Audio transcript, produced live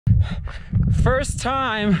First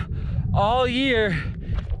time all year,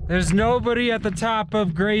 there's nobody at the top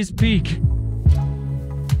of Gray's Peak.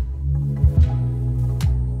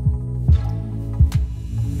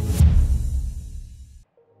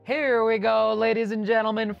 Here we go, ladies and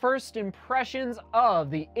gentlemen. First impressions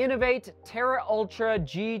of the INOV-8 TerraUltra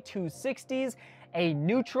G 260s, a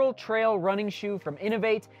neutral trail running shoe from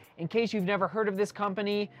INOV-8. In case you've never heard of this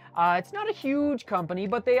company, it's not a huge company,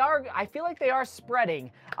 but they are, I feel like they are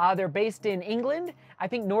spreading. They're based in England, I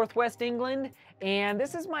think Northwest England, and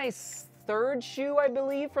this is my third shoe, I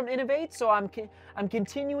believe, from INOV-8, so I'm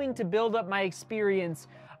continuing to build up my experience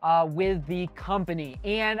with the company.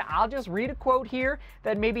 And I'll just read a quote here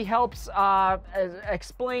that maybe helps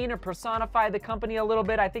explain or personify the company a little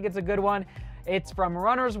bit. I think it's a good one. It's from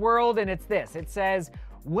Runner's World, and it's this. It says,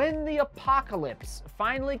 "When the apocalypse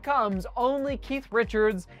finally comes, only Keith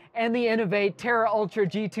Richards and the INOV-8 TerraUltra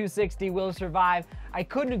G 260 will survive." I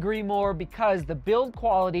couldn't agree more, because the build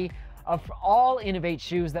quality of all INOV-8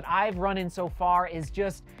 shoes that I've run in so far is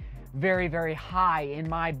just very, very high in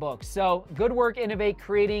my book. So good work, INOV-8,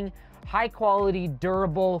 creating high quality,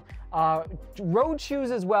 durable road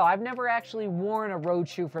shoes as well. I've never actually worn a road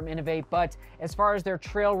shoe from INOV-8, but as far as their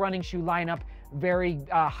trail running shoe lineup, very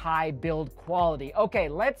high build quality. Okay,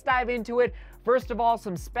 let's dive into it. First of all,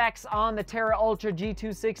 some specs on the TerraUltra G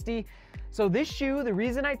 260. So this shoe, the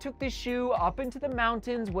reason I took this shoe up into the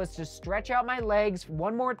mountains was to stretch out my legs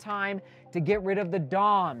one more time to get rid of the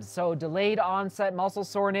DOMS, so delayed onset muscle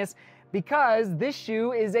soreness, because this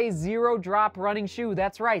shoe is a zero drop running shoe.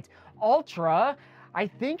 That's right. Ultra, I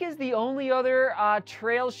think, is the only other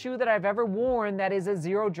trail shoe that I've ever worn that is a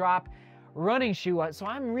zero drop running shoe. So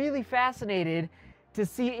I'm really fascinated to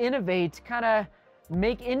see INOV-8 kind of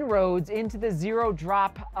make inroads into the zero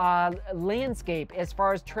drop landscape as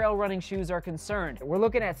far as trail running shoes are concerned. We're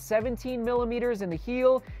looking at 17 millimeters in the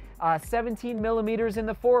heel, 17 millimeters in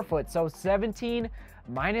the forefoot. So 17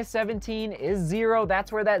 minus 17 is 0.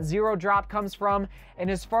 That's where that zero drop comes from. And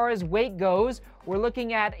as far as weight goes, we're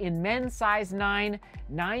looking at, in men's size 9,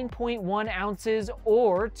 9.1 ounces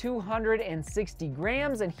or 260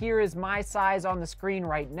 grams. And here is my size on the screen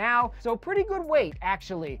right now. So pretty good weight,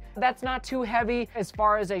 actually. That's not too heavy as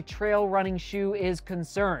far as a trail running shoe is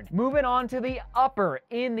concerned. Moving on to the upper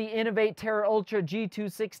in the INOV-8 TerraUltra G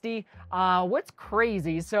 260. What's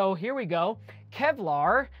crazy, so here we go.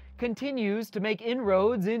 Kevlar continues to make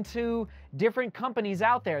inroads into different companies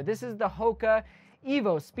out there. This is the Hoka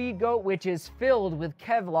Evo Speed Goat, which is filled with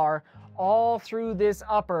Kevlar all through this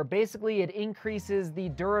upper. Basically, it increases the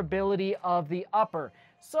durability of the upper.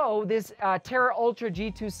 So this TerraUltra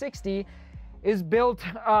G 260 is built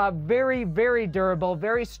very, very durable,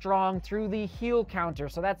 very strong through the heel counter.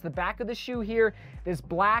 So that's the back of the shoe here. This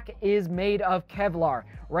black is made of Kevlar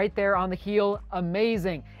right there on the heel.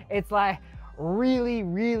 Amazing. It's like really,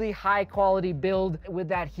 really high quality build with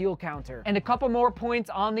that heel counter. And a couple more points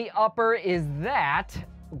on the upper is that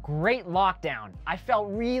great lockdown. I felt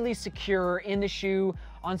really secure in the shoe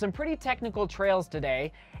on some pretty technical trails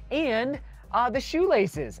today. And the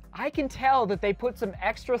shoelaces, I can tell that they put some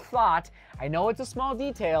extra thought. I know it's a small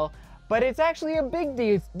detail, but it's actually a big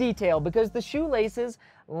detail, because the shoelaces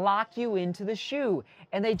lock you into the shoe,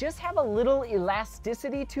 and they just have a little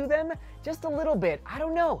elasticity to them, just a little bit. I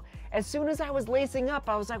don't know. As soon as I was lacing up,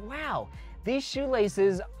 I was like, wow, these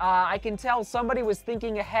shoelaces, I can tell somebody was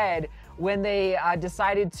thinking ahead when they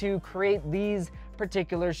decided to create these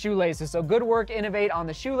particular shoelaces. So good work, INOV-8, on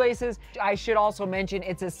the shoelaces. I should also mention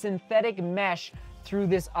it's a synthetic mesh through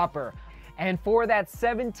this upper. And for that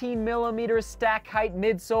 17 millimeter stack height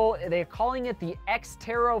midsole, they're calling it the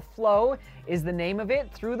Xterra Flow is the name of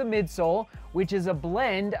it, through the midsole, which is a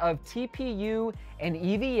blend of TPU and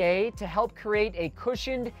EVA to help create a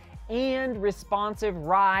cushioned and responsive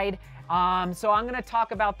ride. So I'm gonna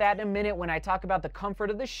talk about that in a minute when I talk about the comfort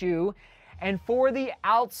of the shoe. And for the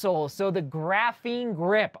outsole, so the graphene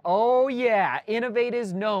grip. Oh yeah, INOV-8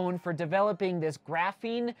 is known for developing this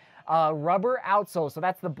graphene rubber outsole. So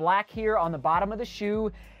that's the black here on the bottom of the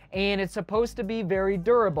shoe, and it's supposed to be very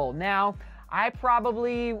durable. Now, I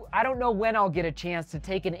don't know when I'll get a chance to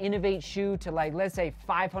take an INOV-8 shoe to, like, let's say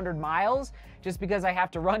 500 miles, just because I have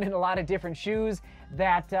to run in a lot of different shoes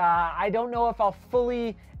that I don't know if I'll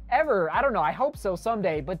fully ever, I don't know, I hope so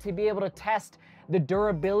someday, but to be able to test the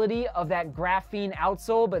durability of that graphene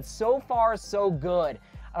outsole. But so far, so good,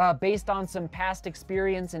 based on some past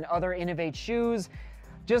experience in other INOV-8 shoes.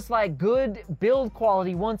 Just like good build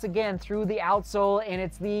quality once again through the outsole, and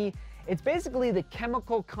It's basically the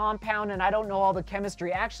chemical compound, and I don't know all the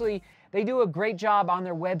chemistry. Actually, they do a great job on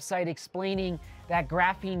their website explaining that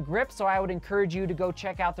graphene grip, so I would encourage you to go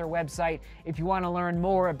check out their website if you want to learn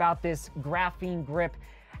more about this graphene grip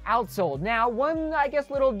outsole. Now, one, I guess,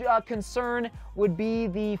 little concern would be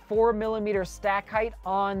the 4mm stack height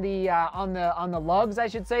on the lugs, I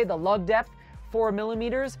should say, the lug depth,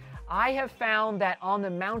 4mm. I have found that on the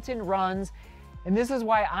mountain runs, and this is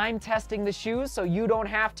why I'm testing the shoes, so you don't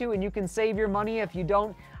have to, and you can save your money if you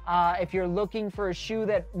don't, if you're looking for a shoe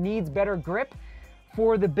that needs better grip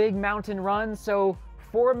for the big mountain run. So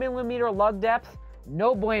 4mm lug depth,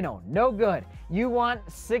 no bueno, no good. You want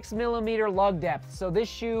 6mm lug depth. So this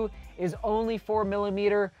shoe is only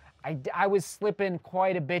 4mm. I was slipping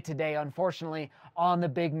quite a bit today, unfortunately, on the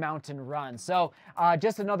big mountain run. So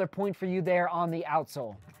just another point for you there on the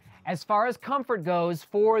outsole. As far as comfort goes,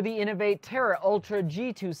 for the INOV-8 TerraUltra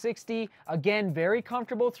G 260, again, very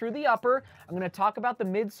comfortable through the upper. I'm going to talk about the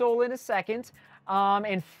midsole in a second.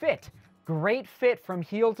 And fit, great fit from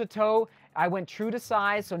heel to toe. I went true to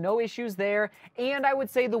size, so no issues there. And I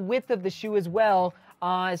would say the width of the shoe as well,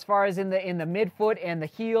 as far as in the midfoot and the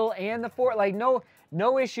heel and the foot, like no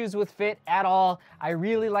issues with fit at all. I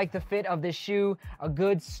really like the fit of this shoe. A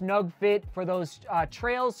good snug fit for those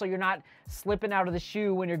trails, so you're not slipping out of the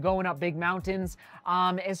shoe when you're going up big mountains.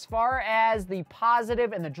 As far as the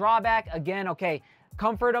positive and the drawback, again, okay,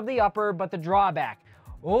 comfort of the upper, but the drawback.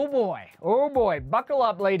 Oh boy, buckle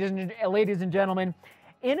up, ladies and gentlemen.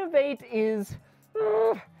 INOV-8 is,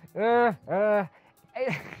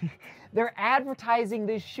 they're advertising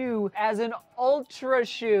this shoe as an ultra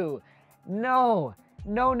shoe. No.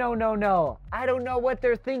 I don't know what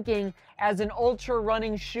they're thinking as an ultra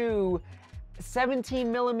running shoe.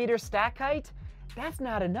 17mm stack height? That's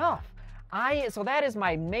not enough. So that is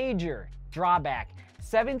my major drawback.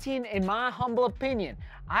 17, in my humble opinion.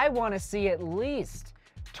 I want to see at least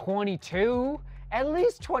 22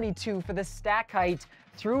 for the stack height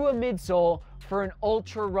through a midsole for an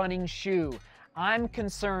ultra running shoe. I'm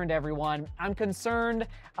concerned, everyone. I'm concerned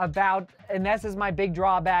about, and this is my big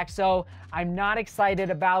drawback, so I'm not excited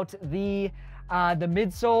about the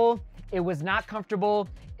midsole. It was not comfortable.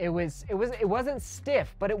 It wasn't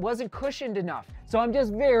stiff, but it wasn't cushioned enough. So I'm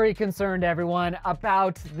just very concerned, everyone,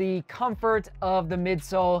 about the comfort of the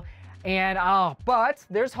midsole. And but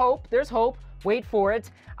there's hope. Wait for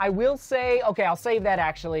it. I will say, okay, I'll save that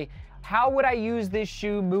actually. How would I use this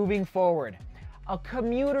shoe moving forward? A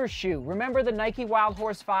commuter shoe. Remember the Nike Wild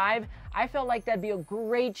Horse 5? I felt like that'd be a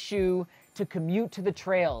great shoe to commute to the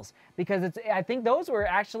trails because I think those were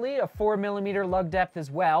actually a 4mm lug depth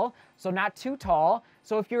as well, so not too tall.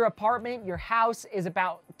 So if your apartment, your house is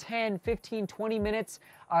about 10, 15, 20 minutes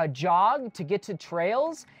jog to get to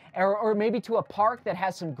trails, or maybe to a park that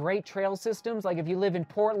has some great trail systems, like if you live in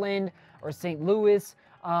Portland or St. Louis,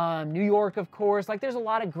 New York, of course. Like there's a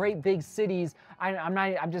lot of great big cities.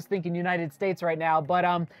 I'm just thinking United States right now,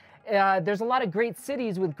 but there's a lot of great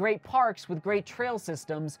cities with great parks, with great trail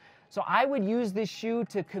systems. So I would use this shoe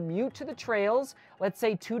to commute to the trails, let's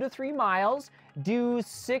say 2 to 3 miles, do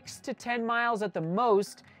 6 to 10 miles at the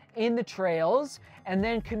most in the trails, and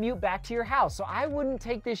then commute back to your house. So I wouldn't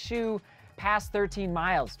take this shoe past 13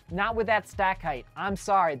 miles, not with that stack height. I'm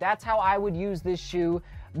sorry, that's how I would use this shoe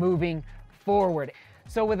moving forward.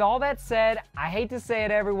 So with all that said, I hate to say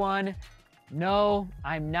it, everyone, no,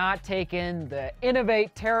 I'm not taking the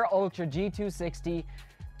INOV-8 TerraUltra G 260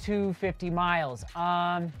 to 50 miles.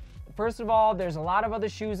 First of all, there's a lot of other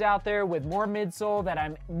shoes out there with more midsole that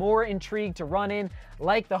I'm more intrigued to run in,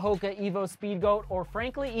 like the Hoka Evo Speed Goat, or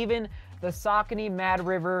frankly, even the Saucony Mad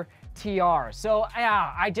River TR. So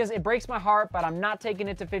yeah, it breaks my heart, but I'm not taking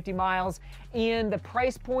it to 50 miles. And the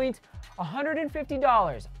price point,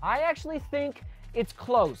 $150. I actually think it's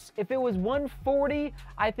close. If it was $140,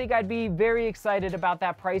 I think I'd be very excited about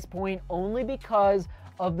that price point, only because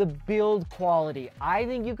of the build quality. I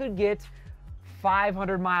think you could get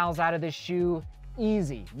 500 miles out of this shoe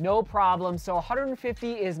easy, no problem. So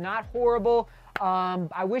 150 is not horrible.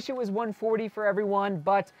 I wish it was 140 for everyone,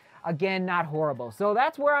 but again, not horrible. So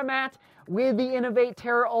that's where I'm at with the INOV-8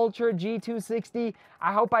 TerraUltra G 260.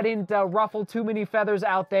 I hope I didn't ruffle too many feathers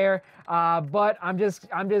out there, but I'm just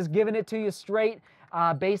giving it to you straight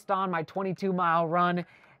based on my 22-mile run.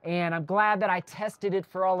 And I'm glad that I tested it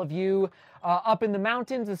for all of you up in the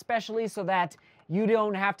mountains, especially, so that you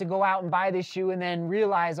don't have to go out and buy this shoe and then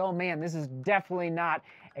realize, oh man, this is definitely not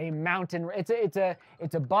a mountain. It's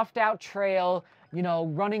a buffed out trail, you know,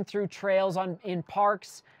 running through trails in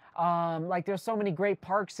parks. Like there's so many great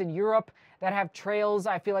parks in Europe that have trails.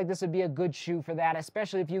 I feel like this would be a good shoe for that,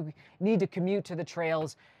 especially if you need to commute to the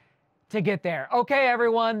trails. to get there. Okay,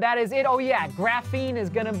 everyone, that is it. Oh yeah, graphene is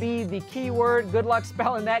gonna be the key word. Good luck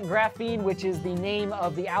spelling that, graphene, which is the name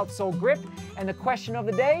of the outsole grip. And the question of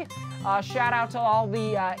the day, shout out to all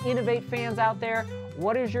the INOV-8 fans out there.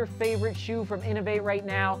 What is your favorite shoe from INOV-8 right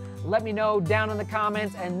now? Let me know down in the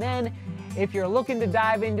comments. And then if you're looking to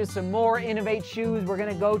dive into some more INOV-8 shoes, we're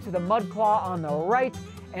gonna go to the Mudclaw on the right,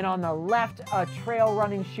 and on the left, a trail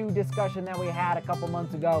running shoe discussion that we had a couple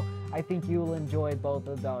months ago. I think you'll enjoy both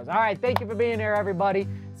of those. All right, thank you for being here, everybody.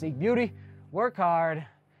 Seek beauty, work hard,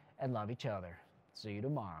 and love each other. See you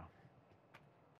tomorrow.